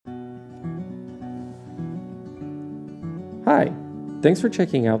Hi, thanks for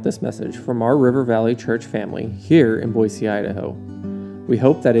checking out this message from our River Valley Church family here in Boise, Idaho. We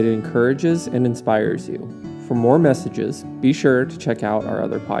hope that it encourages and inspires you. For more messages, be sure to check out our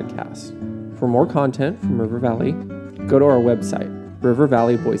other podcasts. For more content from River Valley, go to our website,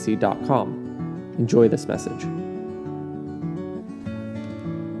 rivervalleyboise.com. Enjoy this message.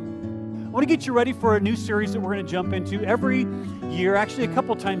 I want to get you ready for a new series that we're going to jump into every year, actually a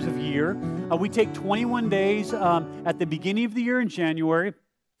couple times a year. We take 21 days at the beginning of the year in January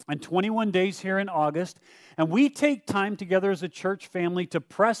and 21 days here in August. And we take time together as a church family to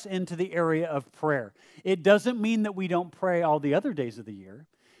press into the area of prayer. It doesn't mean that we don't pray all the other days of the year.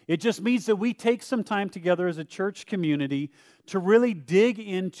 It just means that we take some time together as a church community to really dig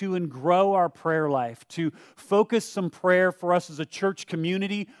into and grow our prayer life, to focus some prayer for us as a church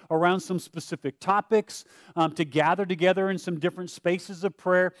community around some specific topics, to gather together in some different spaces of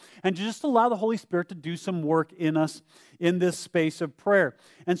prayer, and to just allow the Holy Spirit to do some work in us in this space of prayer.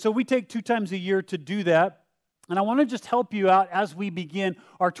 And so we take 2 times a year to do that. And I want to just help you out as we begin.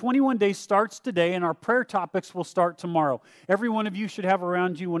 Our 21 days starts today, and our prayer topics will start tomorrow. Every one of you should have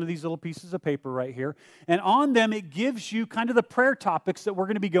around you one of these little pieces of paper right here. And on them, it gives you kind of the prayer topics that we're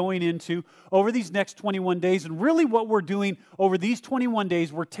going to be going into over these next 21 days. And really what we're doing over these 21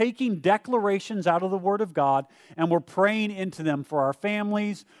 days, we're taking declarations out of the Word of God, and we're praying into them for our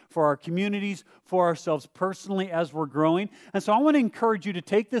families, for our communities, for ourselves personally as we're growing. And so I want to encourage you to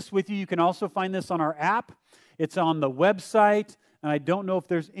take this with you. You can also find this on our app. It's on the website, and I don't know if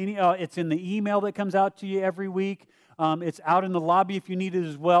there's any, it's in the email that comes out to you every week. It's out in the lobby if you need it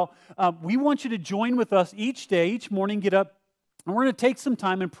as well. We want you to join with us each day, each morning, get up, and we're going to take some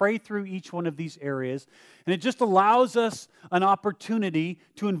time and pray through each one of these areas. And it just allows us an opportunity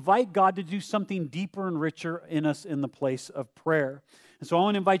to invite God to do something deeper and richer in us in the place of prayer. And so I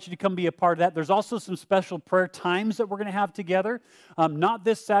want to invite you to come be a part of that. There's also some special prayer times that we're going to have together. Not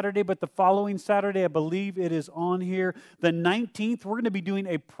this Saturday, but the following Saturday. I believe it is on here. The 19th, we're going to be doing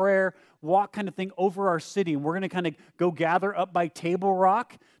a prayer walk kind of thing over our city. And we're going to kind of go gather up by Table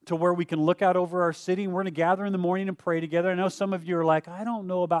Rock to where we can look out over our city. And we're going to gather in the morning and pray together. I know some of you are like, I don't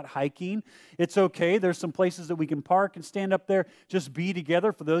know about hiking. It's okay. There's some places that we can park and stand up there, just be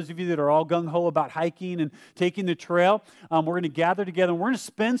together. For those of you that are all gung-ho about hiking and taking the trail, we're going to gather together. And we're going to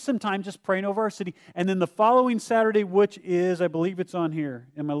spend some time just praying over our city. And then the following Saturday, which is, I believe it's on here.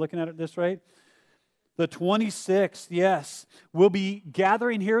 Am I looking at it this right? The 26th, yes. We'll be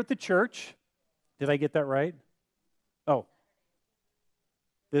gathering here at the church. Did I get that right? Oh.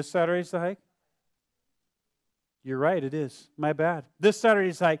 This Saturday's the hike? You're right, it is. My bad. This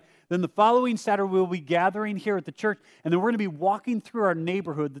Saturday's the hike. Then the following Saturday, we'll be gathering here at the church, and then we're going to be walking through our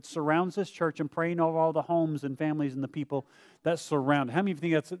neighborhood that surrounds this church and praying over all the homes and families and the people that surround it. How many of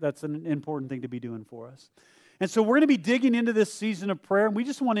you think that's an important thing to be doing for us? And so we're going to be digging into this season of prayer, and we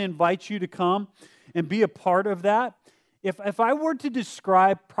just want to invite you to come and be a part of that. If I were to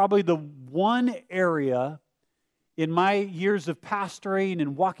describe probably the one area in my years of pastoring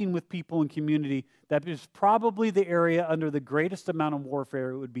and walking with people in community, that is probably the area under the greatest amount of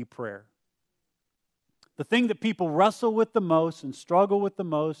warfare, it would be prayer. The thing that people wrestle with the most and struggle with the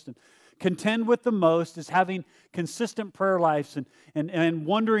most and contend with the most is having consistent prayer lives and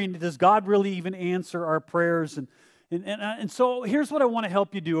wondering, does God really even answer our prayers? And so here's what I want to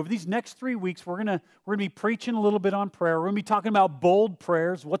help you do. Over these next 3 weeks, we're gonna be preaching a little bit on prayer. We're going to be talking about bold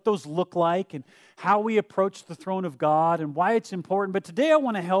prayers, what those look like, and how we approach the throne of God, and why it's important. But today I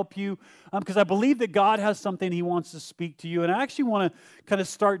want to help you because I believe that God has something He wants to speak to you. And I actually want to kind of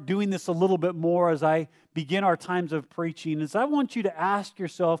start doing this a little bit more as I begin our times of preaching. Is I want you to ask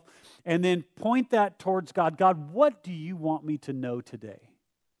yourself and then point that towards God. God, what do you want me to know today?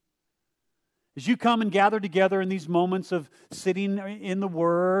 As you come and gather together in these moments of sitting in the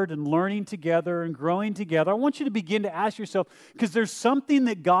Word and learning together and growing together, I want you to begin to ask yourself, because there's something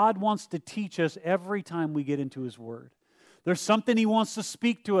that God wants to teach us every time we get into His Word. There's something He wants to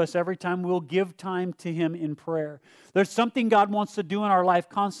speak to us every time we'll give time to Him in prayer. There's something God wants to do in our life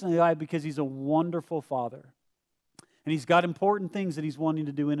constantly because He's a wonderful Father. And He's got important things that He's wanting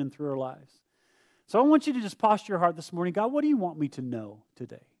to do in and through our lives. So I want you to just posture your heart this morning. God, what do you want me to know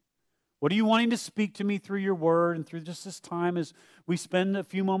today? What are you wanting to speak to me through your word and through just this time as we spend a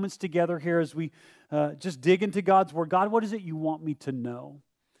few moments together here as we just dig into God's word? God, what is it you want me to know?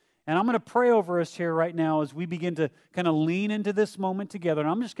 And I'm going to pray over us here right now as we begin to kind of lean into this moment together. And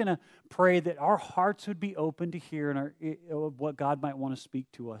I'm just going to pray that our hearts would be open to hear and what God might want to speak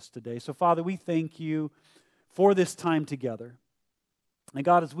to us today. So, Father, we thank you for this time together. And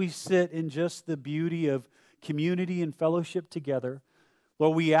God, as we sit in just the beauty of community and fellowship together,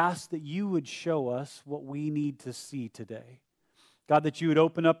 Lord, we ask that you would show us what we need to see today. God, that you would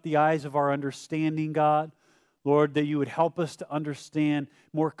open up the eyes of our understanding, God. Lord, that you would help us to understand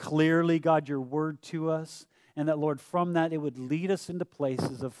more clearly, God, your word to us. And that, Lord, from that, it would lead us into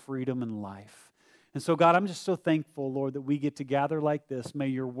places of freedom and life. And so, God, I'm just so thankful, Lord, that we get to gather like this. May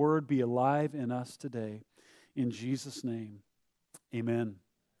your word be alive in us today. In Jesus' name, amen.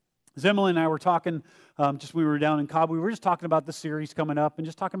 As Emily and I were talking, we were down in Cobb, we were just talking about the series coming up and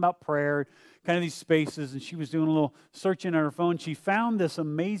just talking about prayer, kind of these spaces, and she was doing a little searching on her phone. She found this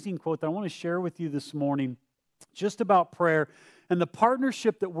amazing quote that I want to share with you this morning just about prayer and the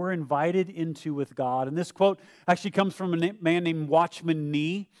partnership that we're invited into with God. And this quote actually comes from a man named Watchman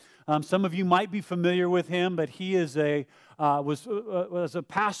Nee. Some of you might be familiar with him, but he is was a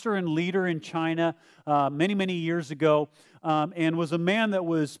pastor and leader in China many, many years ago, and was a man that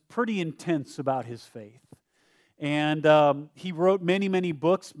was pretty intense about his faith. And he wrote many, many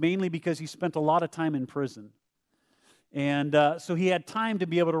books, mainly because he spent a lot of time in prison. And so he had time to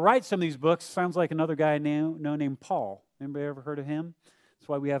be able to write some of these books. Sounds like another guy named Paul. Anybody ever heard of him? That's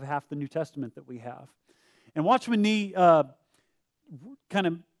why we have half the New Testament that we have. And Watchman Nee kind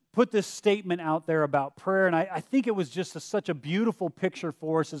of put this statement out there about prayer, and I think it was just such a beautiful picture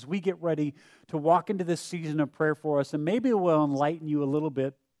for us as we get ready to walk into this season of prayer for us, and maybe it will enlighten you a little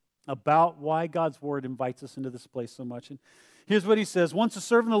bit about why God's Word invites us into this place so much. And here's what he says. Once a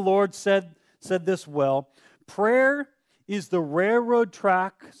servant of the Lord said this well, prayer is the railroad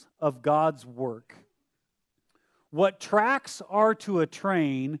tracks of God's work. What tracks are to a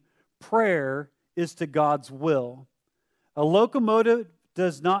train, prayer is to God's will. A locomotive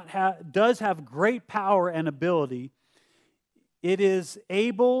does have great power and ability. It is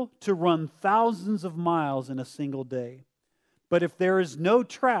able to run thousands of miles in a single day. But if there is no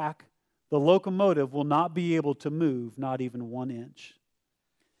track, the locomotive will not be able to move, not even 1 inch.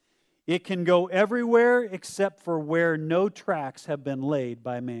 It can go everywhere except for where no tracks have been laid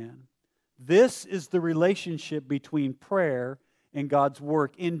by man. This is the relationship between prayer and God's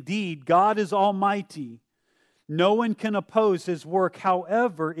work. Indeed, God is almighty. No one can oppose His work.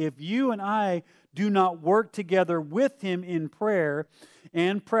 However, if you and I do not work together with Him in prayer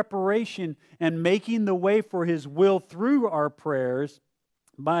and preparation and making the way for His will through our prayers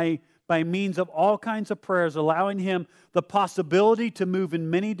by means of all kinds of prayers, allowing Him the possibility to move in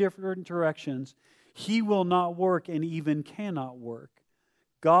many different directions, He will not work and even cannot work.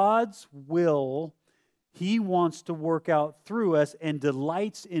 God's will, He wants to work out through us and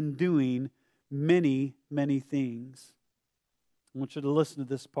delights in doing many, many things. I want you to listen to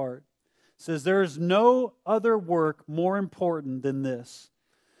this part. It says, there is no other work more important than this.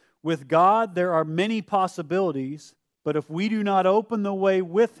 With God, there are many possibilities, but if we do not open the way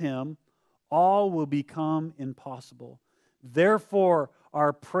with Him, all will become impossible. Therefore,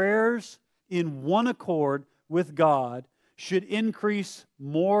 our prayers in one accord with God should increase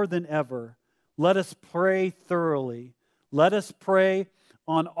more than ever. Let us pray thoroughly. Let us pray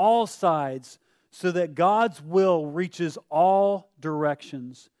on all sides so that God's will reaches all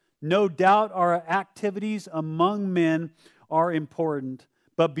directions. No doubt our activities among men are important,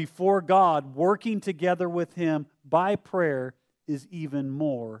 but before God, working together with Him by prayer is even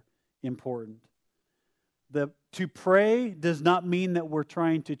more important. To pray does not mean that we're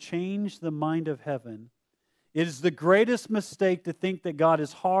trying to change the mind of heaven. It is the greatest mistake to think that God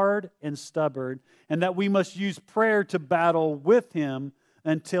is hard and stubborn and that we must use prayer to battle with Him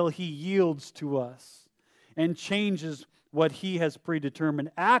until He yields to us and changes what He has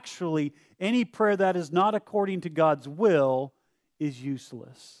predetermined. Actually, any prayer that is not according to God's will is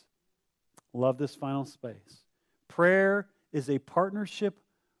useless. Love this final space. Prayer is a partnership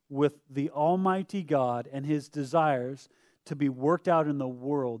with the Almighty God and His desires to be worked out in the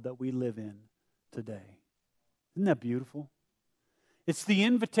world that we live in today. Isn't that beautiful? It's the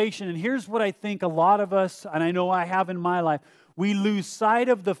invitation, and here's what I think a lot of us, and I know I have in my life, we lose sight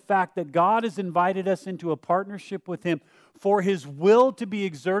of the fact that God has invited us into a partnership with Him for His will to be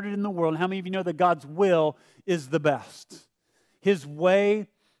exerted in the world. How many of you know that God's will is the best? His way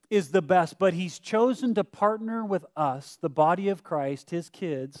is the best, but He's chosen to partner with us, the body of Christ, His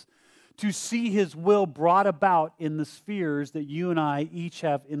kids, to see His will brought about in the spheres that you and I each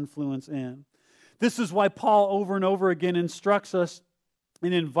have influence in. This is why Paul over and over again instructs us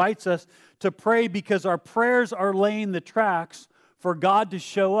and invites us to pray, because our prayers are laying the tracks for God to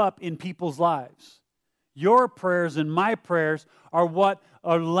show up in people's lives. Your prayers and my prayers are what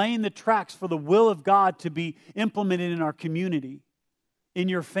are laying the tracks for the will of God to be implemented in our community, in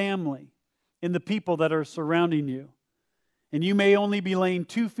your family, in the people that are surrounding you. And you may only be laying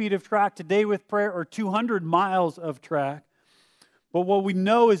 2 feet of track today with prayer or 200 miles of track, But what we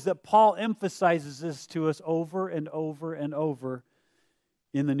know is that Paul emphasizes this to us over and over and over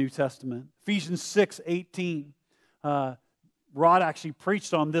in the New Testament. Ephesians 6:18. Rod actually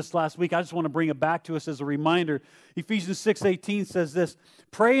preached on this last week. I just want to bring it back to us as a reminder. Ephesians 6:18 says this,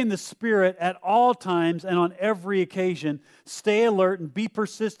 "Pray in the Spirit at all times and on every occasion. Stay alert and be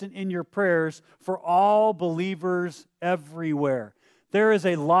persistent in your prayers for all believers everywhere." There is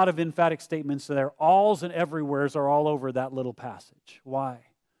a lot of emphatic statements there. Alls and everywheres are all over that little passage. Why?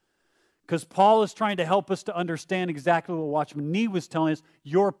 Because Paul is trying to help us to understand exactly what Watchman Nee was telling us.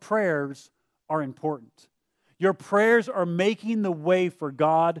 Your prayers are important. Your prayers are making the way for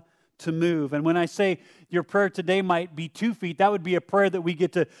God to move. And when I say your prayer today might be 2 feet, that would be a prayer that we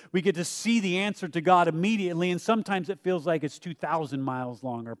get to see the answer to God immediately. And sometimes it feels like it's 2,000 miles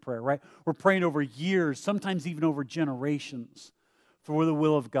long, our prayer, right? We're praying over years, sometimes even over generations for the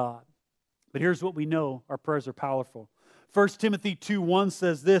will of God. But here's what we know. Our prayers are powerful. 1 Timothy 2:1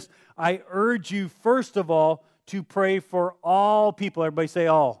 says this, "I urge you, first of all, to pray for all people." Everybody say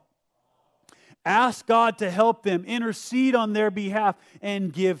all. "Ask God to help them, intercede on their behalf,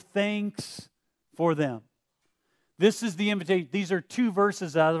 and give thanks for them." This is the invitation. These are 2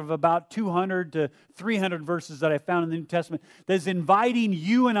 verses out of about 200 to 300 verses that I found in the New Testament that is inviting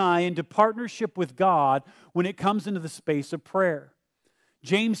you and I into partnership with God when it comes into the space of prayer.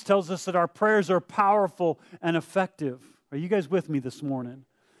 James tells us that our prayers are powerful and effective. Are you guys with me this morning?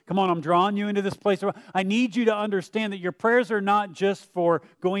 Come on, I'm drawing you into this place. I need you to understand that your prayers are not just for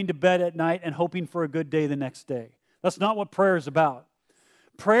going to bed at night and hoping for a good day the next day. That's not what prayer is about.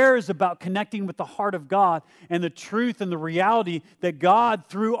 Prayer is about connecting with the heart of God and the truth and the reality that God,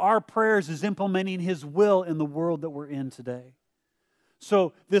 through our prayers, is implementing His will in the world that we're in today.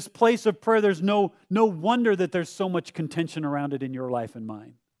 So this place of prayer, there's no wonder that there's so much contention around it in your life and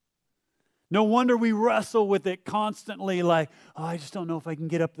mine. No wonder we wrestle with it constantly like, oh, I just don't know if I can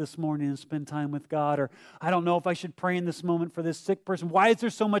get up this morning and spend time with God, or I don't know if I should pray in this moment for this sick person. Why is there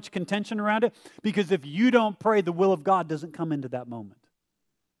so much contention around it? Because if you don't pray, the will of God doesn't come into that moment.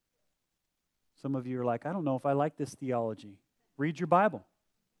 Some of you are like, I don't know if I like this theology. Read your Bible.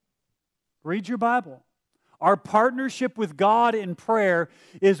 Read your Bible. Our partnership with God in prayer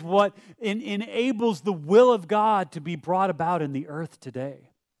is what enables the will of God to be brought about in the earth today.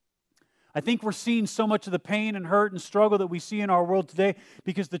 I think we're seeing so much of the pain and hurt and struggle that we see in our world today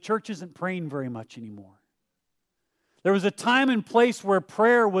because the church isn't praying very much anymore. There was a time and place where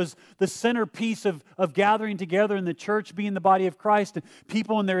prayer was the centerpiece of gathering together in the church, being the body of Christ, and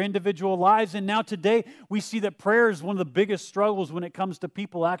people in their individual lives. And now today, we see that prayer is one of the biggest struggles when it comes to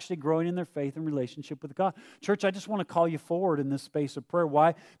people actually growing in their faith and relationship with God. Church, I just want to call you forward in this space of prayer.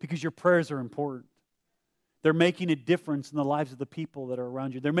 Why? Because your prayers are important. They're making a difference in the lives of the people that are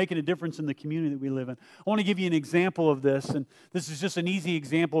around you. They're making a difference in the community that we live in. I want to give you an example of this, and this is just an easy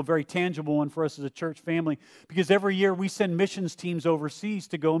example, a very tangible one for us as a church family, because every year we send missions teams overseas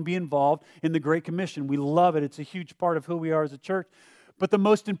to go and be involved in the Great Commission. We love it. It's a huge part of who we are as a church. But the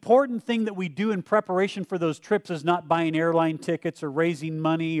most important thing that we do in preparation for those trips is not buying airline tickets or raising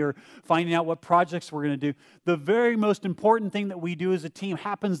money or finding out what projects we're going to do. The very most important thing that we do as a team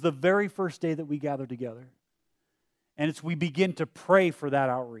happens the very first day that we gather together. And we begin to pray for that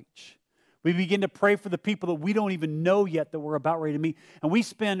outreach. We begin to pray for the people that we don't even know yet that we're about ready to meet. And we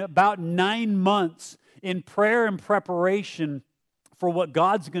spend about 9 months in prayer and preparation for what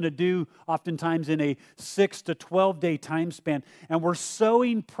God's going to do, oftentimes in a 6 to 12-day time span. And we're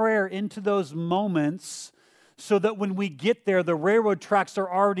sowing prayer into those moments so that when we get there, the railroad tracks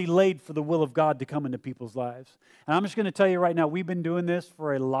are already laid for the will of God to come into people's lives. And I'm just going to tell you right now, we've been doing this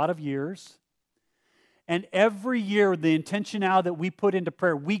for a lot of years. And every year, the intentionality that we put into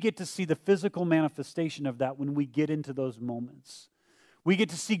prayer, we get to see the physical manifestation of that when we get into those moments. We get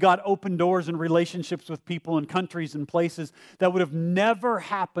to see God open doors and relationships with people and countries and places that would have never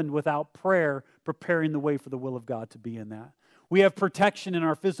happened without prayer preparing the way for the will of God to be in that. We have protection in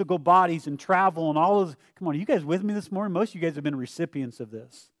our physical bodies and travel and all of. Come on, are you guys with me this morning? Most of you guys have been recipients of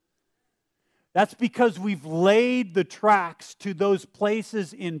this. That's because we've laid the tracks to those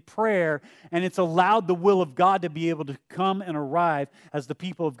places in prayer, and it's allowed the will of God to be able to come and arrive as the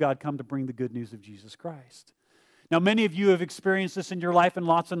people of God come to bring the good news of Jesus Christ. Now, many of you have experienced this in your life in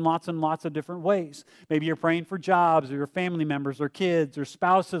lots and lots and lots of different ways. Maybe you're praying for jobs or your family members or kids or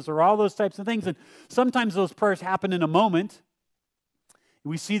spouses or all those types of things, and sometimes those prayers happen in a moment.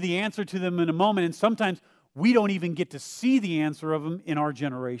 We see the answer to them in a moment, and sometimes we don't even get to see the answer of them in our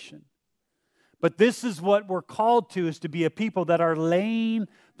generation. But this is what we're called to, is to be a people that are laying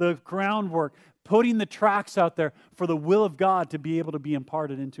the groundwork, putting the tracks out there for the will of God to be able to be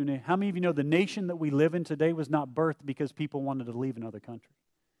imparted into. How many of you know the nation that we live in today was not birthed because people wanted to leave another country?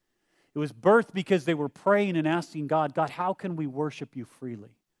 It was birthed because they were praying and asking God, God, how can we worship you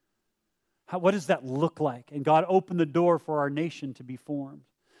freely? What does that look like? And God opened the door for our nation to be formed.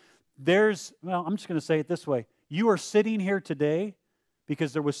 I'm just going to say it this way. You are sitting here today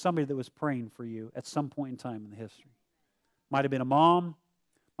because there was somebody that was praying for you at some point in time in the history. Might have been a mom,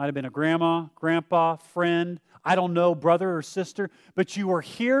 might have been a grandma, grandpa, friend, I don't know, brother or sister, but you are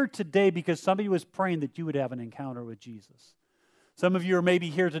here today because somebody was praying that you would have an encounter with Jesus. Some of you are maybe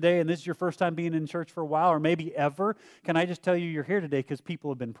here today and this is your first time being in church for a while or maybe ever. Can I just tell you you're here today because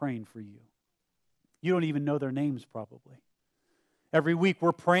people have been praying for you. You don't even know their names probably. Every week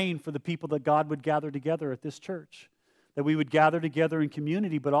we're praying for the people that God would gather together at this church, that we would gather together in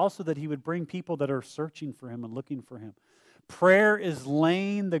community, but also that He would bring people that are searching for Him and looking for Him. Prayer is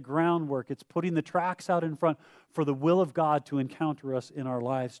laying the groundwork. It's putting the tracks out in front for the will of God to encounter us in our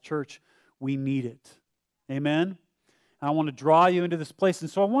lives. Church, we need it. Amen? I want to draw you into this place. And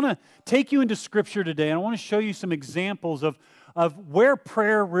so I want to take you into Scripture today, and I want to show you some examples of where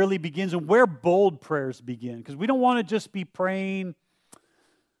prayer really begins and where bold prayers begin. Because we don't want to just be praying,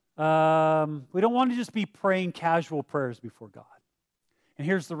 casual prayers before God. And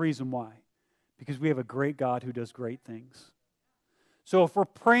here's the reason why. Because we have a great God who does great things. So if we're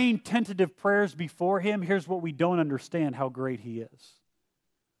praying tentative prayers before Him, here's what we don't understand, how great He is.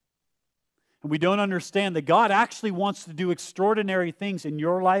 And we don't understand that God actually wants to do extraordinary things in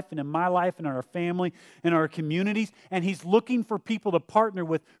your life and in my life and in our family and our communities. And He's looking for people to partner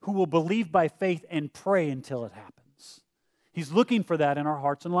with who will believe by faith and pray until it happens. He's looking for that in our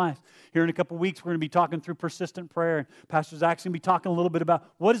hearts and lives. Here in a couple of weeks, we're going to be talking through persistent prayer. And Pastor Zach's going to be talking a little bit about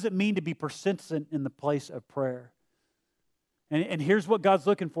what does it mean to be persistent in the place of prayer. And here's what God's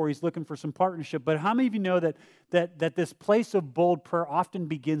looking for. He's looking for some partnership. But how many of you know that this place of bold prayer often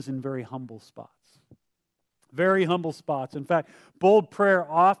begins in very humble spots? Very humble spots. In fact, bold prayer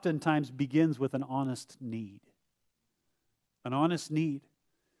oftentimes begins with an honest need. An honest need.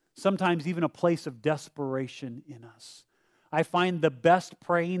 Sometimes even a place of desperation in us. I find the best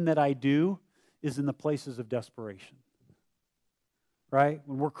praying that I do is in the places of desperation. Right?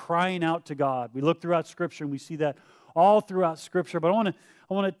 When we're crying out to God. We look throughout Scripture and we see that all throughout Scripture. But I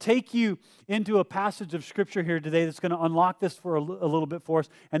want to take you into a passage of Scripture here today that's going to unlock this for a little bit for us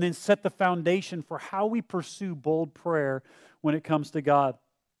and then set the foundation for how we pursue bold prayer when it comes to God.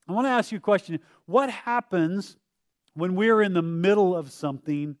 I want to ask you a question. What happens when we're in the middle of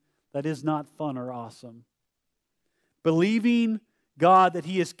something that is not fun or awesome? Believing God that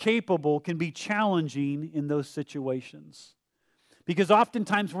He is capable can be challenging in those situations. Because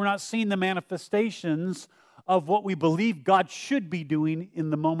oftentimes we're not seeing the manifestations of what we believe God should be doing in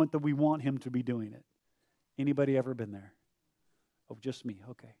the moment that we want Him to be doing it. Anybody ever been there? Oh, just me.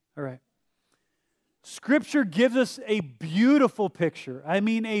 Okay. All right. Scripture gives us a beautiful picture. I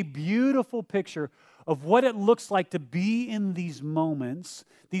mean, a beautiful picture of what it looks like to be in these moments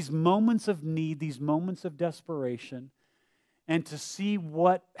of need, these moments of desperation, and to see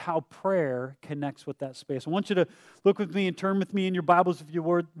how prayer connects with that space. I want you to look with me and turn with me in your Bibles, if you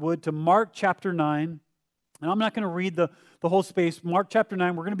would, to Mark chapter 9. And I'm not going to read the whole space. Mark chapter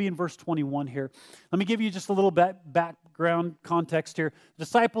 9, we're going to be in verse 21 here. Let me give you just a little background context here. The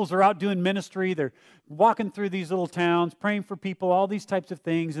disciples are out doing ministry. They're walking through these little towns, praying for people, all these types of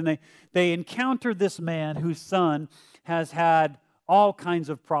things. And they encounter this man whose son has had all kinds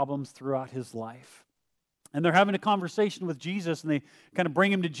of problems throughout his life. And they're having a conversation with Jesus, and they kind of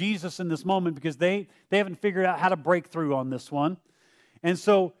bring him to Jesus in this moment because they haven't figured out how to break through on this one. And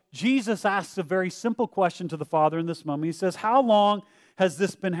so Jesus asks a very simple question to the father in this moment. He says, "How long has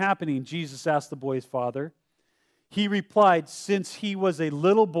this been happening?" Jesus asked the boy's father. He replied, "Since he was a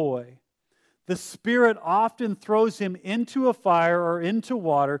little boy. The Spirit often throws him into a fire or into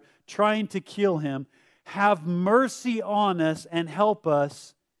water, trying to kill him. Have mercy on us and help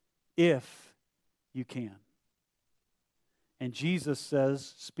us if you can." And Jesus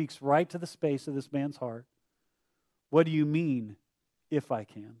speaks right to the space of this man's heart. "What do you mean, if I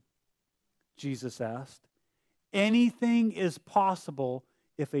can?" Jesus asked. "Anything is possible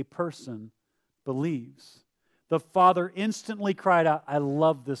if a person believes." The father instantly cried out, I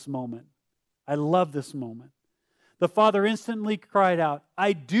love this moment. I love this moment. The father instantly cried out,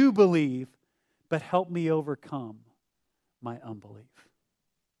 "I do believe, but help me overcome my unbelief."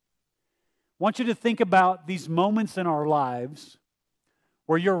 I want you to think about these moments in our lives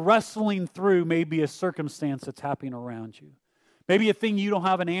where you're wrestling through maybe a circumstance that's happening around you. Maybe a thing you don't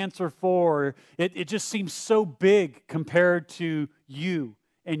have an answer for. It just seems so big compared to you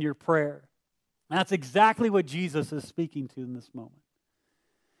and your prayer. That's exactly what Jesus is speaking to in this moment.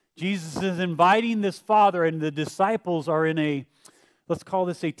 Jesus is inviting this father, and the disciples are in a, let's call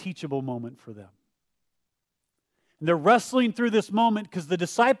this a teachable moment for them. And they're wrestling through this moment because the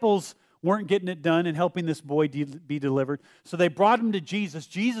disciples weren't getting it done and helping this boy be delivered. So they brought him to Jesus.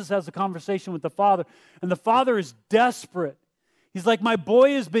 Jesus has a conversation with the father, and the father is desperate. He's like, my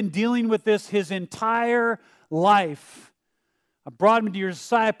boy has been dealing with this his entire life. I brought him to your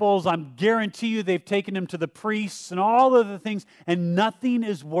disciples. I guarantee you they've taken him to the priests and all of the things, and nothing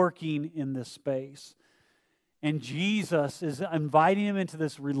is working in this space. And Jesus is inviting him into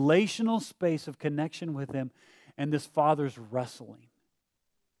this relational space of connection with him, and this father's wrestling.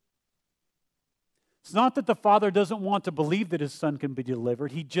 It's not that the father doesn't want to believe that his son can be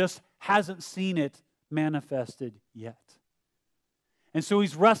delivered. He just hasn't seen it manifested yet. And so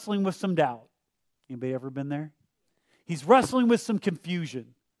he's wrestling with some doubt. Anybody ever been there? He's wrestling with some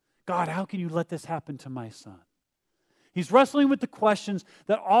confusion. God, how can you let this happen to my son? He's wrestling with the questions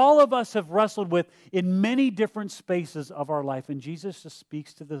that all of us have wrestled with in many different spaces of our life. And Jesus just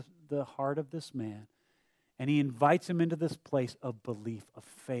speaks to the heart of this man. And he invites him into this place of belief, of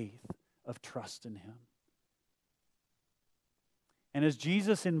faith, of trust in him. And as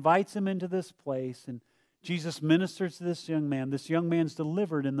Jesus invites him into this place, and Jesus ministers to this young man's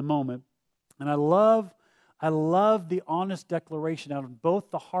delivered in the moment. And I love the honest declaration out of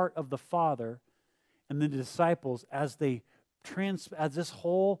both the heart of the Father and the disciples as this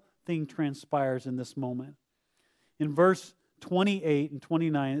whole thing transpires in this moment. In verse 28 and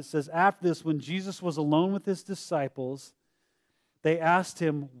 29, it says, after this, when Jesus was alone with his disciples, they asked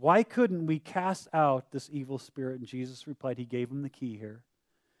him, why couldn't we cast out this evil spirit? And Jesus replied, he gave him the key here.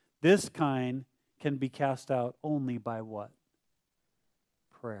 This kind can be cast out only by what?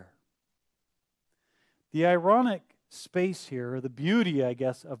 Prayer. The ironic space here, or the beauty, I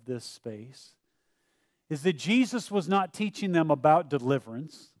guess, of this space, is that Jesus was not teaching them about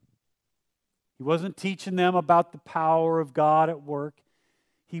deliverance. He wasn't teaching them about the power of God at work.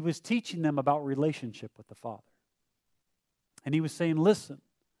 He was teaching them about relationship with the Father. And he was saying, listen,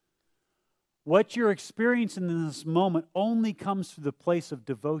 what you're experiencing in this moment only comes through the place of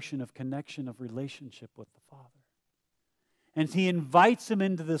devotion, of connection, of relationship with the Father. And he invites him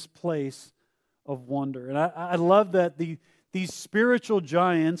into this place of wonder. And I love that these spiritual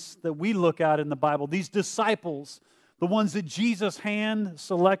giants that we look at in the Bible, these disciples, the ones that Jesus hand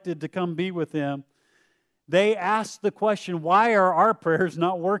selected to come be with him, they asked the question, why are our prayers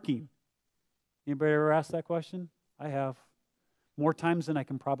not working? Anybody ever asked that question? I have. More times than I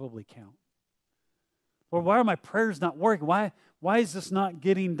can probably count. Lord, why are my prayers not working? Why is this not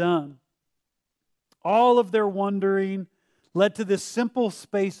getting done? All of their wondering led to this simple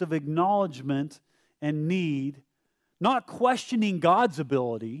space of acknowledgement and need, not questioning God's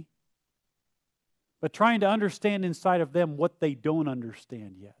ability, but trying to understand inside of them what they don't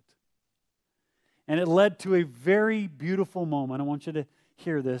understand yet. And it led to a very beautiful moment. I want you to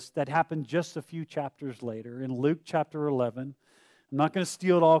hear this, that happened just a few chapters later in Luke chapter 11. I'm not going to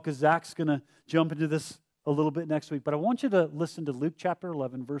steal it all because Zach's going to jump into this a little bit next week, but I want you to listen to Luke chapter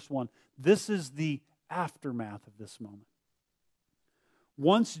 11, verse 1. This is the aftermath of this moment.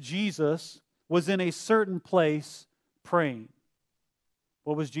 Once Jesus was in a certain place praying.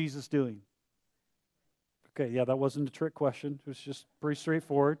 What was Jesus doing? Okay, yeah, that wasn't a trick question. It was just pretty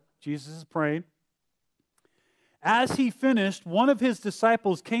straightforward. Jesus is praying. As he finished, one of his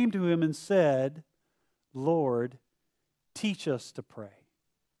disciples came to him and said, Lord, teach us to pray.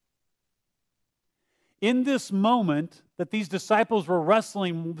 In this moment that these disciples were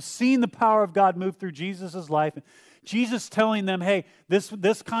wrestling, seeing the power of God move through Jesus' life, Jesus telling them, hey, this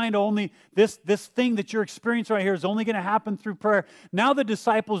thing that you're experiencing right here is only going to happen through prayer. Now the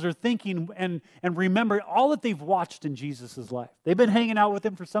disciples are thinking and remember all that they've watched in Jesus' life. They've been hanging out with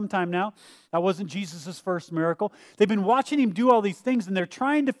him for some time now. That wasn't Jesus' first miracle. They've been watching him do all these things, and they're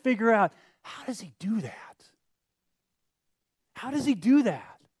trying to figure out, how does he do that? How does he do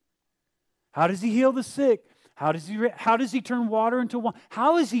that? How does he heal the sick? How does he turn water into wine?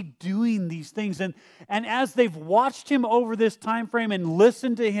 How is he doing these things? And as they've watched him over this time frame and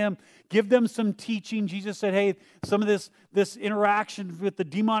listened to him give them some teaching, Jesus said, hey, some of this interaction with the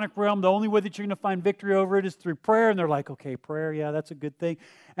demonic realm, the only way that you're going to find victory over it is through prayer. And they're like, okay, prayer, yeah, that's a good thing.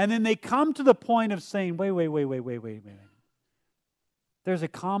 And then they come to the point of saying, wait. There's a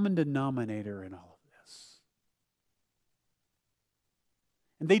common denominator in all of this.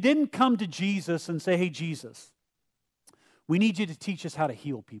 And they didn't come to Jesus and say, hey, Jesus, we need you to teach us how to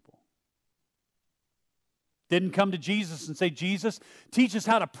heal people. Didn't come to Jesus and say, Jesus, teach us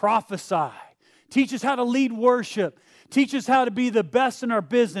how to prophesy. Teach us how to lead worship. Teach us how to be the best in our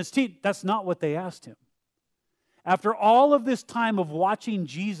business. That's not what they asked him. After all of this time of watching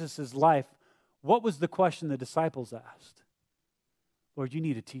Jesus' life, what was the question the disciples asked? Lord, you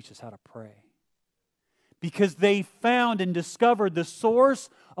need to teach us how to pray. Because they found and discovered the source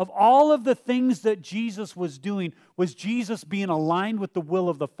of all of the things that Jesus was doing was Jesus being aligned with the will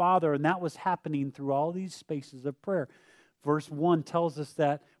of the Father, and that was happening through all these spaces of prayer. Verse 1 tells us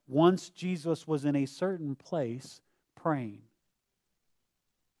that once Jesus was in a certain place praying,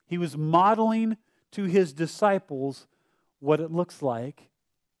 he was modeling to his disciples what it looks like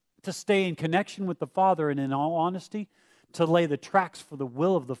to stay in connection with the Father, and in all honesty, to lay the tracks for the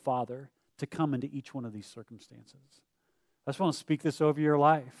will of the Father to come into each one of these circumstances. I just want to speak this over your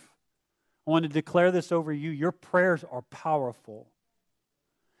life. I want to declare this over you. Your prayers are powerful.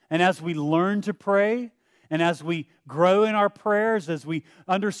 And as we learn to pray, and as we grow in our prayers, as we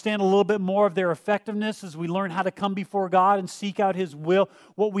understand a little bit more of their effectiveness, as we learn how to come before God and seek out His will,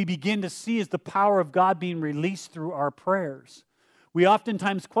 what we begin to see is the power of God being released through our prayers. We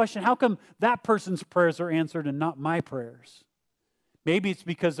oftentimes question, how come that person's prayers are answered and not my prayers? Maybe it's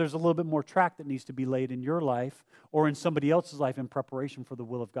because there's a little bit more track that needs to be laid in your life or in somebody else's life in preparation for the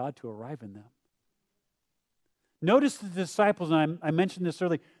will of God to arrive in them. Notice the disciples, and I mentioned this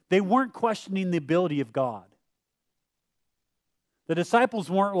earlier, they weren't questioning the ability of God. The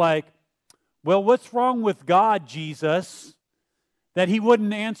disciples weren't like, well, what's wrong with God, Jesus, that He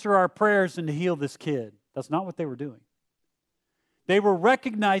wouldn't answer our prayers and to heal this kid? That's not what they were doing. They were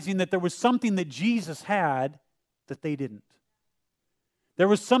recognizing that there was something that Jesus had that they didn't. There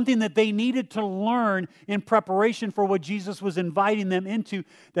was something that they needed to learn in preparation for what Jesus was inviting them into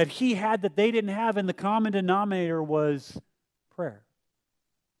that He had that they didn't have, and the common denominator was prayer.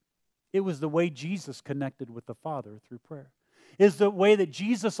 It was the way Jesus connected with the Father through prayer. It's the way that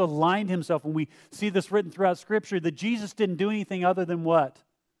Jesus aligned Himself, and we see this written throughout Scripture, that Jesus didn't do anything other than what?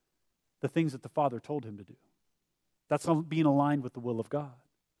 The things that the Father told Him to do. That's being aligned with the will of God.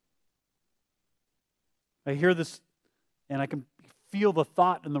 I hear this, and I can feel the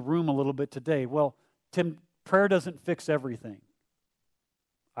thought in the room a little bit today. Well, Tim, prayer doesn't fix everything.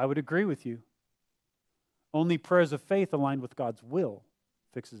 I would agree with you. Only prayers of faith aligned with God's will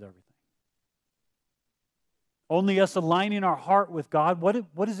fixes everything. Only us aligning our heart with God,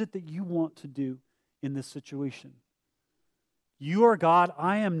 what is it that you want to do in this situation? You are God,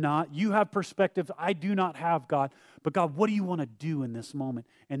 I am not. You have perspective, I do not have, God. But God, what do you want to do in this moment?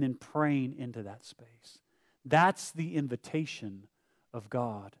 And then praying into that space. That's the invitation of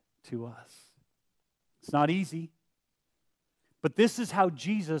God to us. It's not easy. But this is how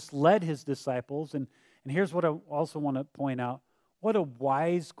Jesus led His disciples. And here's what I also want to point out. What a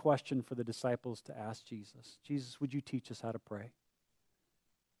wise question for the disciples to ask Jesus. Jesus, would you teach us how to pray?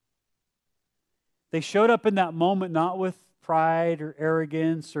 They showed up in that moment not with pride or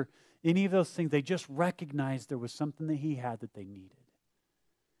arrogance or any of those things. They just recognized there was something that He had that they needed.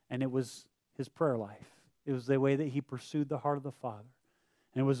 And it was His prayer life. It was the way that He pursued the heart of the Father.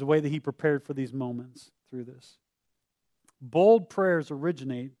 And it was the way that He prepared for these moments through this. Bold prayers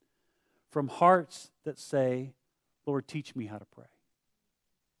originate from hearts that say, Lord, teach me how to pray.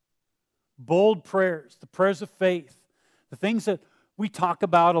 Bold prayers, the prayers of faith, the things that we talk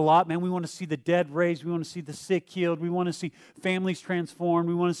about a lot, man, we want to see the dead raised, we want to see the sick healed, we want to see families transformed,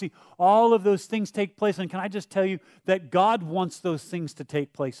 we want to see all of those things take place. And can I just tell you that God wants those things to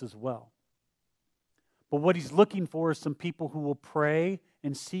take place as well. But what He's looking for is some people who will pray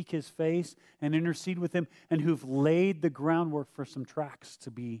and seek His face and intercede with Him and who've laid the groundwork for some tracks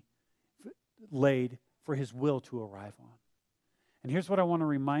to be laid for His will to arrive on. And here's what I want to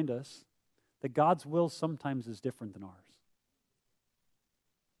remind us, that God's will sometimes is different than ours.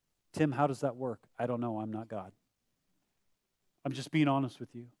 Tim, how does that work? I don't know. I'm not God. I'm just being honest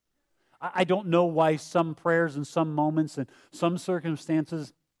with you. I don't know why some prayers and some moments and some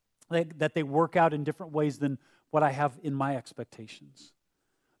circumstances that they work out in different ways than what I have in my expectations.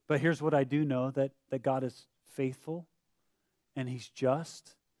 But here's what I do know, that God is faithful and He's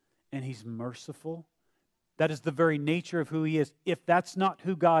just and He's merciful. That is the very nature of who He is. If that's not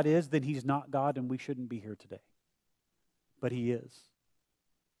who God is, then He's not God and we shouldn't be here today. But He is.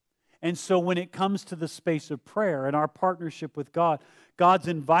 And so when it comes to the space of prayer and our partnership with God, God's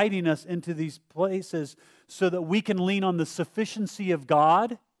inviting us into these places so that we can lean on the sufficiency of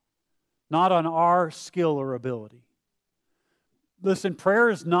God, not on our skill or ability. Listen,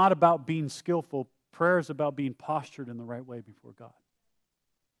 prayer is not about being skillful. Prayer is about being postured in the right way before God.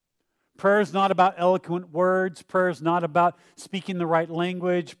 Prayer is not about eloquent words. Prayer is not about speaking the right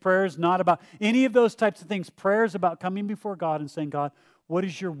language. Prayer is not about any of those types of things. Prayer is about coming before God and saying, God, What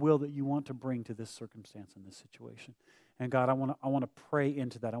is your will that you want to bring to this circumstance in this situation? And God, I want to pray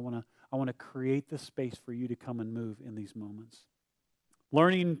into that. I want to create the space for you to come and move in these moments.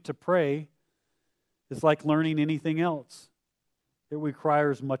 Learning to pray is like learning anything else. It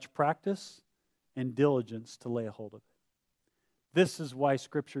requires much practice and diligence to lay a hold of it. This is why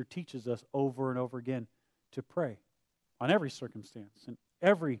Scripture teaches us over and over again to pray on every circumstance and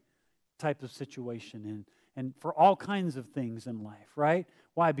every type of situation and for all kinds of things in life, right?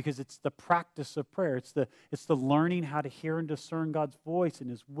 Why? Because it's the practice of prayer. It's the learning how to hear and discern God's voice and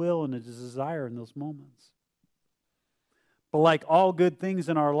His will and His desire in those moments. But like all good things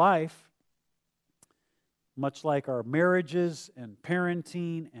in our life, much like our marriages and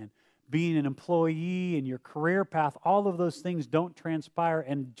parenting and being an employee and your career path, all of those things don't transpire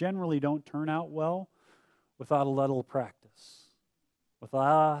and generally don't turn out well without a little practice,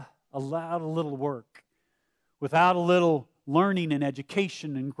 without a little work, without a little learning and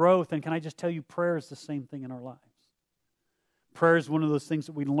education and growth. And can I just tell you, prayer is the same thing in our lives. Prayer is one of those things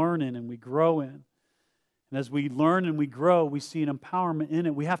that we learn in and we grow in. And as we learn and we grow, we see an empowerment in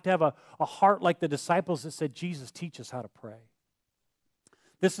it. We have to have a heart like the disciples that said, Jesus, teach us how to pray.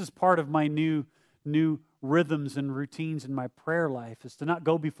 This is part of my new rhythms and routines in my prayer life, is to not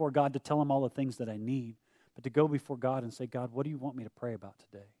go before God to tell Him all the things that I need, but to go before God and say, God, what do you want me to pray about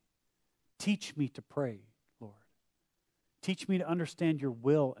today? Teach me to pray, Lord. Teach me to understand your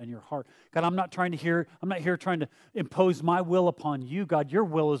will and your heart. God, I'm not here trying to impose my will upon you. God, your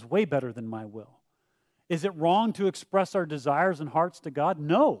will is way better than my will. Is it wrong to express our desires and hearts to God?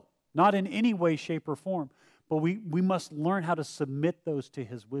 No, not in any way, shape, or form. But we must learn how to submit those to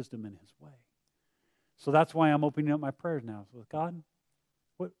His wisdom and His way. So that's why I'm opening up my prayers now. So God,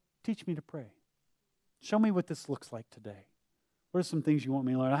 teach me to pray. Show me what this looks like today. What are some things you want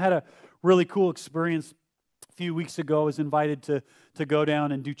me to learn? I had a really cool experience a few weeks ago. I was invited to go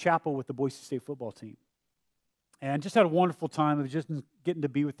down and do chapel with the Boise State football team. And just had a wonderful time of just getting to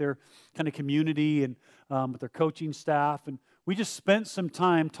be with their kind of community and with their coaching staff. And we just spent some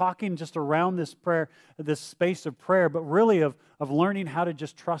time talking just around this prayer, this space of prayer, but really of learning how to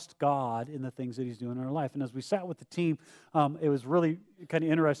just trust God in the things that He's doing in our life. And as we sat with the team, it was really kind of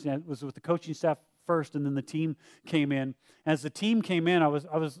interesting. It was with the coaching staff first, and then the team came in. As the team came in,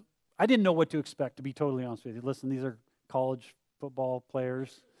 I didn't know what to expect, to be totally honest with you. Listen, these are college football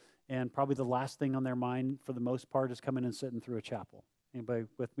players. And probably the last thing on their mind, for the most part, is coming and sitting through a chapel. Anybody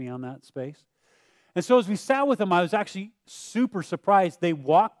with me on that space? And so as we sat with them, I was actually super surprised. They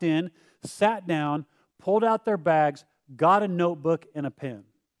walked in, sat down, pulled out their bags, got a notebook and a pen.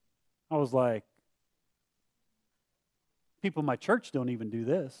 I was like, people in my church don't even do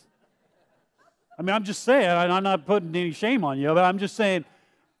this. I mean, I'm just saying, I'm not putting any shame on you, but I'm just saying,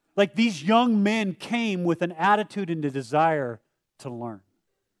 like, these young men came with an attitude and a desire to learn.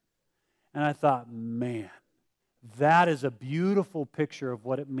 And I thought, man, that is a beautiful picture of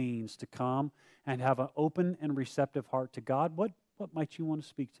what it means to come and have an open and receptive heart to God. What might you want to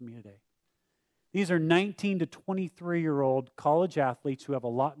speak to me today? These are 19 to 23-year-old college athletes who have a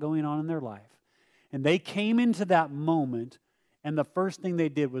lot going on in their life. And they came into that moment, and the first thing they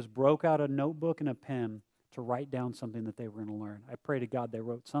did was broke out a notebook and a pen to write down something that they were going to learn. I pray to God they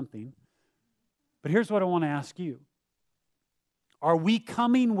wrote something. But here's what I want to ask you. Are we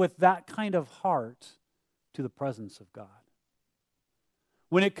coming with that kind of heart to the presence of God?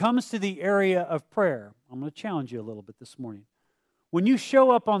 When it comes to the area of prayer, I'm going to challenge you a little bit this morning. When you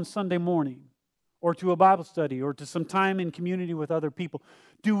show up on Sunday morning, or to a Bible study, or to some time in community with other people,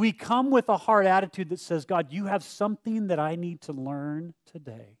 do we come with a heart attitude that says, God, you have something that I need to learn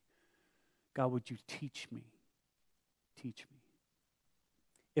today? God, would you teach me? Teach me.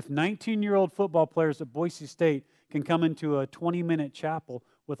 If 19-year-old football players at Boise State can come into a 20-minute chapel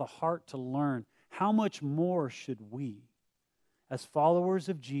with a heart to learn, how much more should we, as followers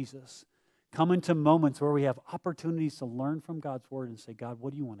of Jesus, come into moments where we have opportunities to learn from God's Word and say, God,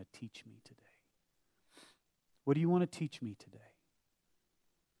 what do you want to teach me today? What do you want to teach me today?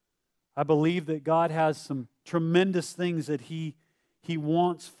 I believe that God has some tremendous things that He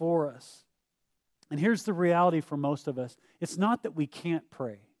wants for us. And here's the reality for most of us. It's not that we can't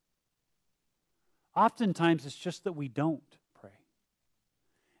pray. Oftentimes, it's just that we don't pray.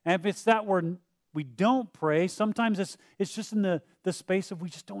 And if it's that we don't pray, sometimes it's just in the space of we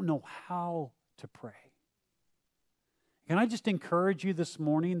just don't know how to pray. Can I just encourage you this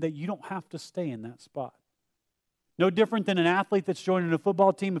morning that you don't have to stay in that spot? No different than an athlete that's joining a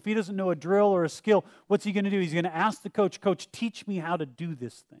football team. If he doesn't know a drill or a skill, what's he going to do? He's going to ask the coach, Coach, teach me how to do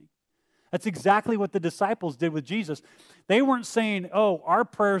this thing. That's exactly what the disciples did with Jesus. They weren't saying, oh, our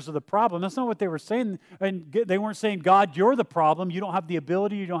prayers are the problem. That's not what they were saying. And they weren't saying, God, you're the problem. You don't have the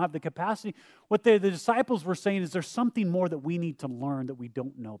ability. You don't have the capacity. What the disciples were saying is there's something more that we need to learn that we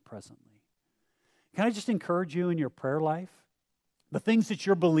don't know presently. Can I just encourage you in your prayer life? The things that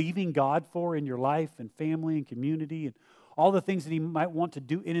you're believing God for in your life and family and community and all the things that He might want to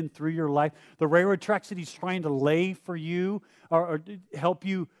do in and through your life, the railroad tracks that He's trying to lay for you or help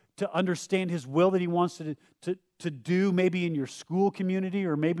you to understand His will that He wants to do, maybe in your school community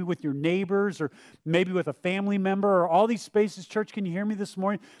or maybe with your neighbors or maybe with a family member or all these spaces. Church, can you hear me this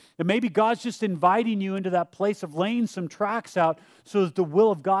morning? And maybe God's just inviting you into that place of laying some tracks out so that the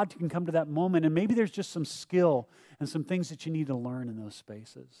will of God can come to that moment. And maybe there's just some skill and some things that you need to learn in those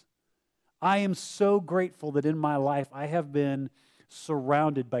spaces. I am so grateful that in my life I have been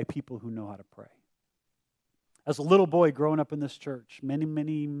surrounded by people who know how to pray. As a little boy growing up in this church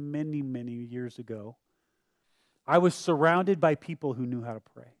many years ago, I was surrounded by people who knew how to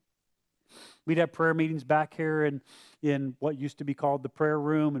pray. We'd have prayer meetings back here in what used to be called the prayer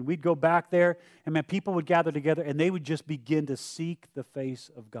room, and we'd go back there, and man, people would gather together, and they would just begin to seek the face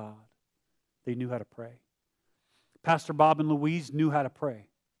of God. They knew how to pray. Pastor Bob and Louise knew how to pray.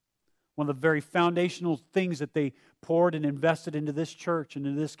 One of the very foundational things that they poured and invested into this church and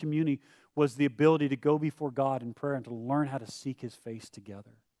into this community was the ability to go before God in prayer and to learn how to seek His face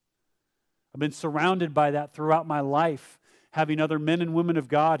together. I've been surrounded by that throughout my life, having other men and women of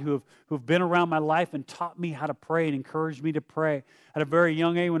God who have been around my life and taught me how to pray and encouraged me to pray. At a very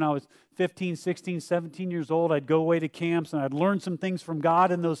young age, when I was 15, 16, 17 years old, I'd go away to camps and I'd learn some things from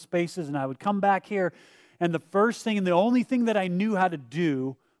God in those spaces, and I would come back here, and the first thing and the only thing that I knew how to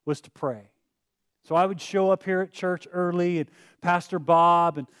do was to pray. So I would show up here at church early, and Pastor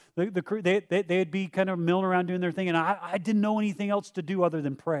Bob and they'd be kind of milling around doing their thing, and I didn't know anything else to do other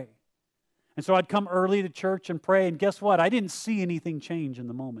than pray. And so I'd come early to church and pray, and guess what? I didn't see anything change in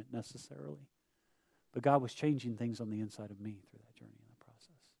the moment necessarily. But God was changing things on the inside of me through that journey and that process.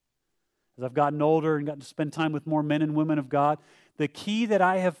 As I've gotten older and gotten to spend time with more men and women of God, the key that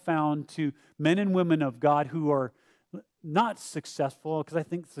I have found to men and women of God who are not successful, because I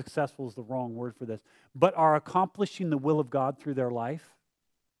think successful is the wrong word for this, but are accomplishing the will of God through their life,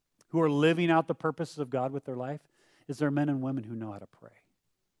 who are living out the purposes of God with their life, is they're men and women who know how to pray.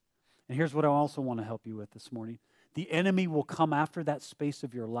 And here's what I also want to help you with this morning. The enemy will come after that space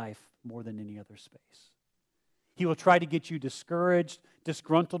of your life more than any other space. He will try to get you discouraged,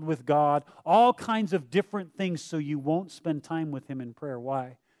 disgruntled with God, all kinds of different things so you won't spend time with Him in prayer.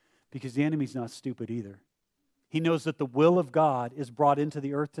 Why? Because the enemy's not stupid either. He knows that the will of God is brought into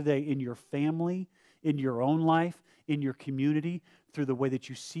the earth today in your family, in your own life, in your community, through the way that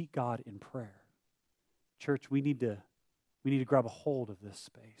you seek God in prayer. Church, we need to grab a hold of this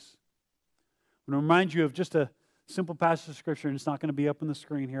space. I'm going to remind you of just a simple passage of Scripture, and it's not going to be up on the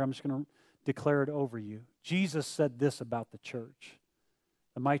screen here. I'm just going to declare it over you. Jesus said this about the church,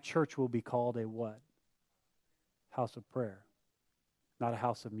 that my church will be called a what? House of prayer. Not a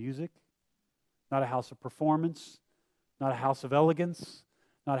house of music, not a house of performance, not a house of elegance,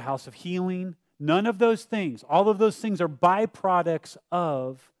 not a house of healing. None of those things. All of those things are byproducts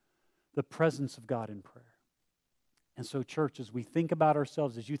of the presence of God in prayer. And so, church, as we think about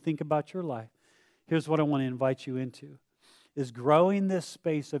ourselves, as you think about your life, here's what I want to invite you into, is growing this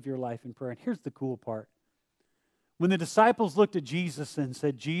space of your life in prayer. And here's the cool part. When the disciples looked at Jesus and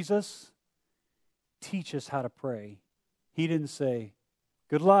said, Jesus, teach us how to pray, He didn't say,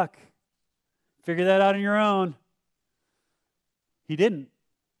 good luck. Figure that out on your own. He didn't.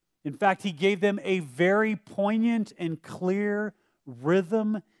 In fact, He gave them a very poignant and clear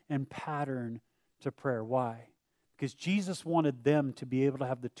rhythm and pattern to prayer. Why? Because Jesus wanted them to be able to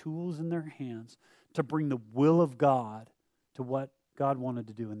have the tools in their hands to bring the will of God to what God wanted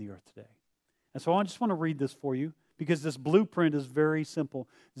to do in the earth today. And so I just want to read this for you because this blueprint is very simple.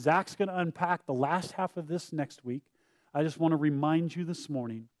 Zach's going to unpack the last half of this next week. I just want to remind you this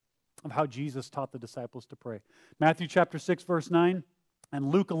morning of how Jesus taught the disciples to pray. Matthew chapter 6, verse 9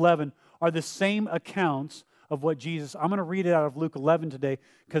 and Luke 11 are the same accounts of what Jesus... I'm going to read it out of Luke 11 today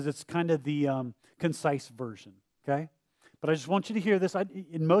because it's kind of the concise version. Okay? But I just want you to hear this.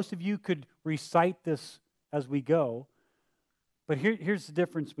 And most of you could recite this as we go. But here's the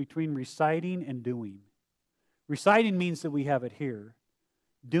difference between reciting and doing. Reciting means that we have it here.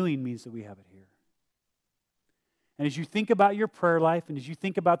 Doing means that we have it here. And as you think about your prayer life, and as you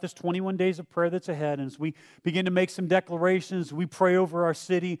think about this 21 days of prayer that's ahead, and as we begin to make some declarations, we pray over our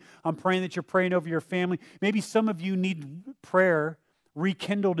city. I'm praying that you're praying over your family. Maybe some of you need prayer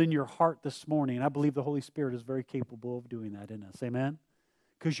rekindled in your heart this morning. And I believe the Holy Spirit is very capable of doing that in us. Amen?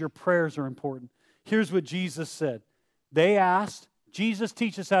 because your prayers are important. Here's what Jesus said. They asked, Jesus,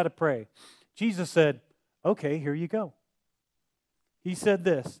 teach us how to pray. Jesus said, okay, here you go. He said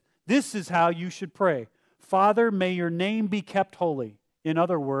this is how you should pray. Father, may your name be kept holy. In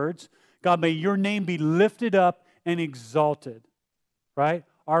other words, God, may your name be lifted up and exalted. Right?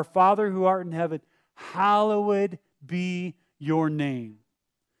 Our Father who art in heaven, hallowed be your name.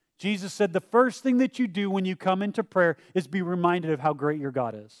 Jesus said the first thing that you do when you come into prayer is be reminded of how great your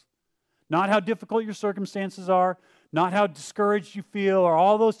God is. Not how difficult your circumstances are, not how discouraged you feel, or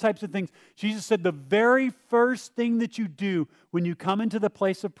all those types of things. Jesus said the very first thing that you do when you come into the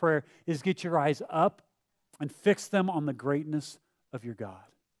place of prayer is get your eyes up and fix them on the greatness of your God.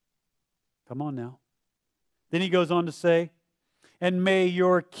 Come on now. Then he goes on to say, and may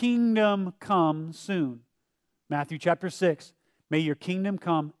your kingdom come soon. Matthew chapter 6. May your kingdom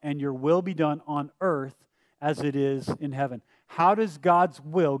come and your will be done on earth as it is in heaven. How does God's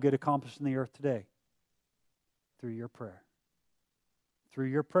will get accomplished in the earth today? Through your prayer. Through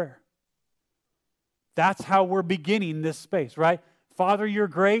your prayer. That's how we're beginning this space, right? Father, you're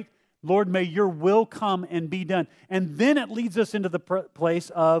great. Lord, may your will come and be done. And then it leads us into the place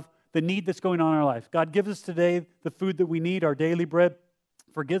of the need that's going on in our life. God, give us today the food that we need, our daily bread.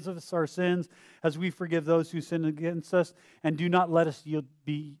 Forgive us our sins as we forgive those who sin against us. And do not let us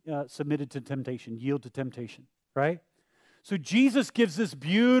be submitted to temptation, yield to temptation, right? So Jesus gives this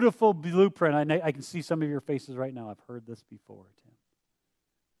beautiful blueprint. I can see some of your faces right now. I've heard this before, Tim.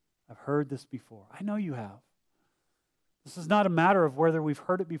 I've heard this before. I know you have. This is not a matter of whether we've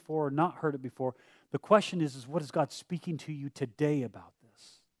heard it before or not heard it before. The question is what is God speaking to you today about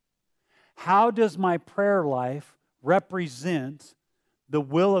this? How does my prayer life represent the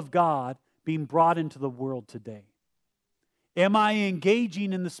will of God being brought into the world today? Am I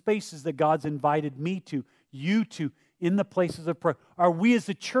engaging in the spaces that God's invited me to, you to, in the places of prayer? Are we as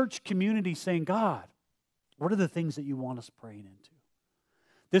a church community saying, God, what are the things that you want us praying into?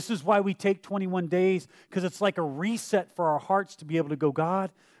 This is why we take 21 days, because it's like a reset for our hearts to be able to go,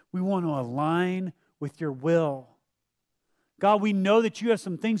 God, we want to align with your will. God, we know that you have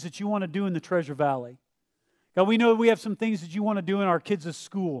some things that you want to do in the Treasure Valley. God, we know we have some things that you want to do in our kids'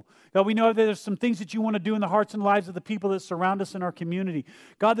 school. God, we know that there's some things that you want to do in the hearts and lives of the people that surround us in our community.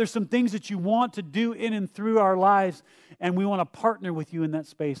 God, there's some things that you want to do in and through our lives, and we want to partner with you in that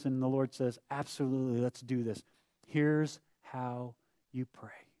space. And the Lord says, absolutely, let's do this. Here's how you pray.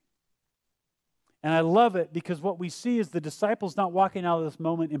 And I love it because what we see is the disciples not walking out of this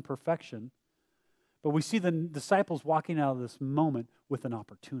moment in perfection, but we see the disciples walking out of this moment with an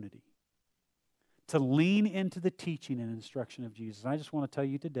opportunity to lean into the teaching and instruction of Jesus. And I just want to tell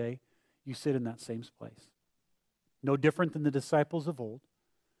you today, you sit in that same place. No different than the disciples of old.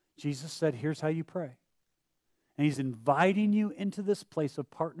 Jesus said, here's how you pray. And he's inviting you into this place of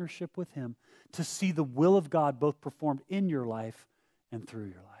partnership with him to see the will of God both performed in your life and through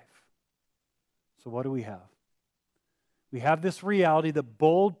your life. So what do we have? We have this reality that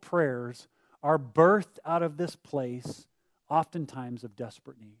bold prayers are birthed out of this place, oftentimes of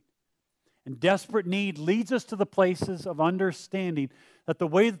desperate need. And desperate need leads us to the places of understanding that the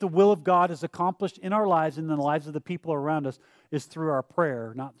way that the will of God is accomplished in our lives and in the lives of the people around us is through our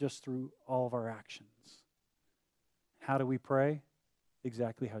prayer, not just through all of our actions. How do we pray?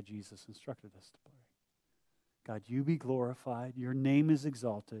 Exactly how Jesus instructed us to pray. God, you be glorified. Your name is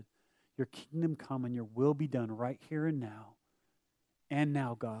exalted. Your kingdom come and your will be done right here and now. And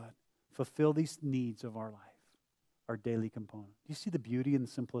now, God, fulfill these needs of our life, our daily component. Do you see the beauty and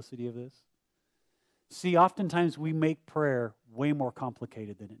the simplicity of this? See, oftentimes we make prayer way more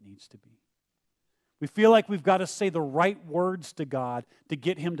complicated than it needs to be. We feel like we've got to say the right words to God to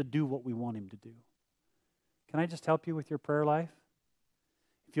get him to do what we want him to do. Can I just help you with your prayer life?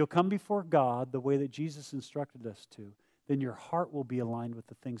 If you'll come before God the way that Jesus instructed us to, then your heart will be aligned with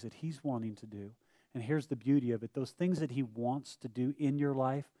the things that he's wanting to do. And here's the beauty of it. Those things that he wants to do in your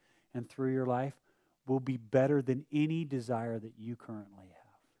life and through your life will be better than any desire that you currently have.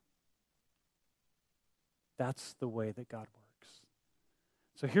 That's the way that God works.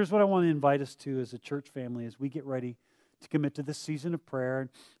 So here's what I want to invite us to as a church family as we get ready to commit to this season of prayer.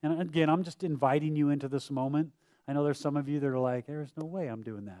 And again, I'm just inviting you into this moment. I know there's some of you that are like, there's no way I'm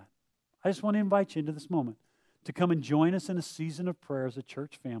doing that. I just want to invite you into this moment to come and join us in a season of prayer as a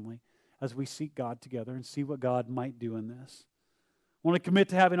church family as we seek God together and see what God might do in this. I want to commit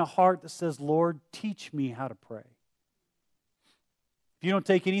to having a heart that says, Lord, teach me how to pray. If you don't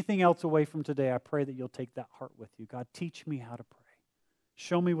take anything else away from today, I pray that you'll take that heart with you. God, teach me how to pray.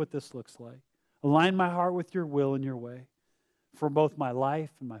 Show me what this looks like. Align my heart with your will and your way. for both my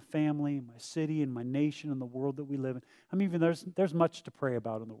life and my family and my city and my nation and the world that we live in. I mean, even there's much to pray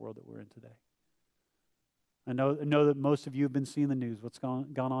about in the world that we're in today. I know that most of you have been seeing the news, what's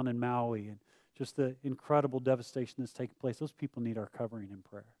gone on in Maui and just the incredible devastation that's taken place. Those people need our covering in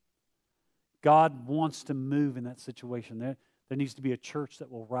prayer. God wants to move in that situation. There needs to be a church that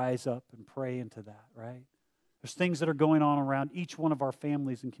will rise up and pray into that, right? There's things that are going on around each one of our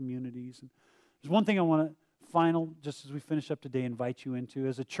families and communities. And there's one thing I want to just as we finish up today, invite you into.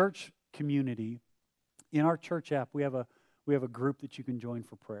 As a church community, in our church app, we have a group that you can join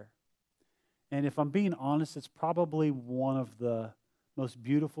for prayer. And if I'm being honest, it's probably one of the most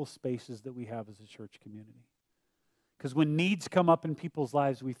beautiful spaces that we have as a church community. Because when needs come up in people's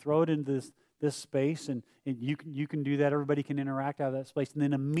lives, we throw it into this space, and you can do that. Everybody can interact out of that space. And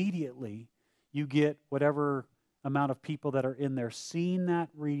then immediately, you get whatever amount of people that are in there seeing that,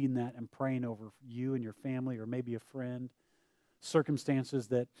 reading that, and praying over you and your family, or maybe a friend, circumstances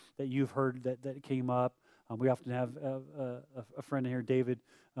that you've heard that came up. We often have a friend in here, David,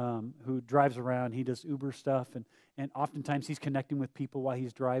 who drives around. He does Uber stuff, and oftentimes he's connecting with people while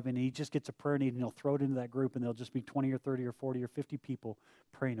he's driving. And he just gets a prayer need, and he'll throw it into that group, and there'll just be 20 or 30 or 40 or 50 people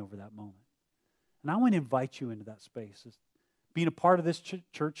praying over that moment. And I want to invite you into that space, as being a part of this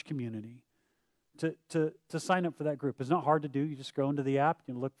church community, to sign up for that group. It's not hard to do. You just go into the app,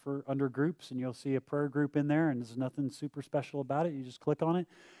 you look for under groups, and you'll see a prayer group in there, and there's nothing super special about it. You just click on it.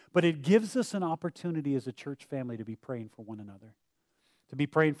 But it gives us an opportunity as a church family to be praying for one another, to be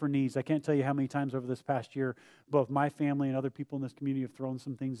praying for needs. I can't tell you how many times over this past year, both my family and other people in this community have thrown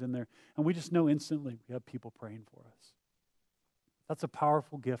some things in there, and we just know instantly we have people praying for us. That's a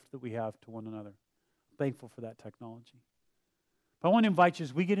powerful gift that we have to one another. I'm thankful for that technology. But I want to invite you,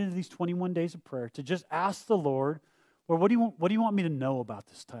 as we get into these 21 days of prayer, to just ask the Lord, Lord, what do you want me to know about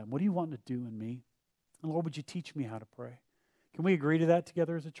this time? What do you want to do in me? And Lord, would you teach me how to pray? Can we agree to that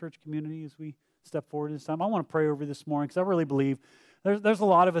together as a church community as we step forward this time? I want to pray over this morning because I really believe there's a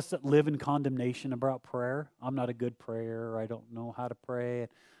lot of us that live in condemnation about prayer. I'm not a good prayer. I don't know how to pray.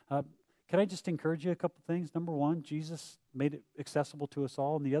 Can I just encourage you a couple things? Number one, Jesus made it accessible to us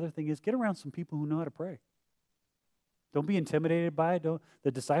all. And the other thing is, get around some people who know how to pray. Don't be intimidated by it.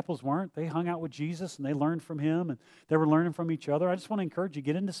 The disciples weren't. They hung out with Jesus and they learned from him and they were learning from each other. I just want to encourage you,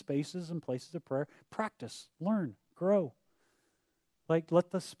 get into spaces and places of prayer. Practice, learn, grow.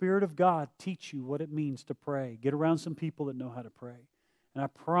 Let the Spirit of God teach you what it means to pray. Get around some people that know how to pray. And I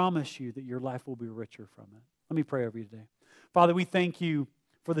promise you that your life will be richer from it. Let me pray over you today. Father, we thank you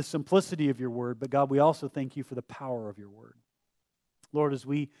for the simplicity of your word, but God, we also thank you for the power of your word. Lord, as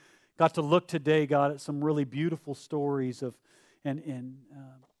we got to look today, God, at some really beautiful stories and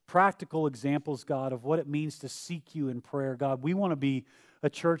practical examples, God, of what it means to seek you in prayer. God, we want to be a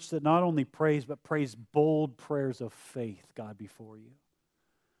church that not only prays, but prays bold prayers of faith, God, before you.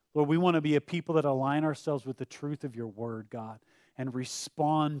 Lord, we want to be a people that align ourselves with the truth of your word, God, and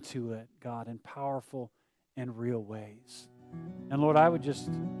respond to it, God, in powerful and real ways. And Lord, I would just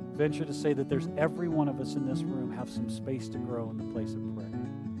venture to say that there's every one of us in this room have some space to grow in the place of prayer.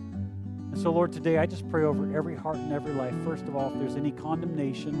 And so, Lord, today I just pray over every heart and every life. First of all, if there's any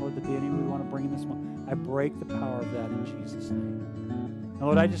condemnation, Lord, that the enemy would want to bring in this one, I break the power of that in Jesus' name. And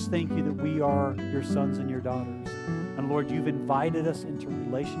Lord, I just thank you that we are your sons and your daughters. And Lord, you've invited us into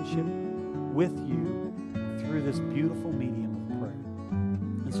relationship with you through this beautiful medium of prayer.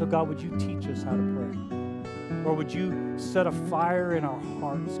 And so, God, would you teach us how to pray? Or would you set a fire in our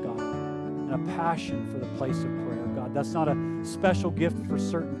hearts, God, and a passion for the place of prayer, God? That's not a special gift for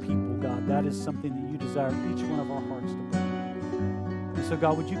certain people, God. That is something that you desire each one of our hearts to bring. And so,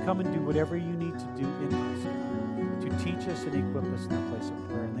 God, would you come and do whatever you need to do in us, God, to teach us and equip us in that place of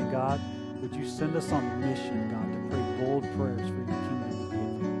prayer. And then, God, would you send us on mission, God, to pray bold prayers for your kingdom to be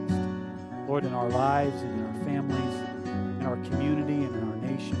advanced. Lord, in our lives and in our families, in our community and in our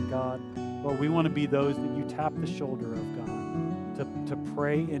nation, God, Lord, we want to be those that you tap the shoulder of, God, to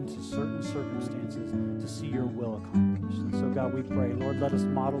pray into certain circumstances to see your will accomplished. And so, God, we pray, Lord, let us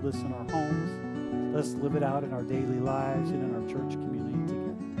model this in our homes. Let us live it out in our daily lives and in our church community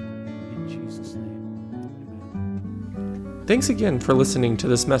together. In Jesus' name, amen. Thanks again for listening to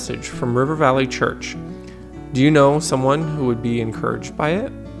this message from River Valley Church. Do you know someone who would be encouraged by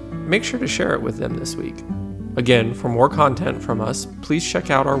it? Make sure to share it with them this week. Again, for more content from us, please check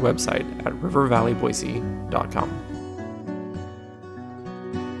out our website at rivervalleyboise.com.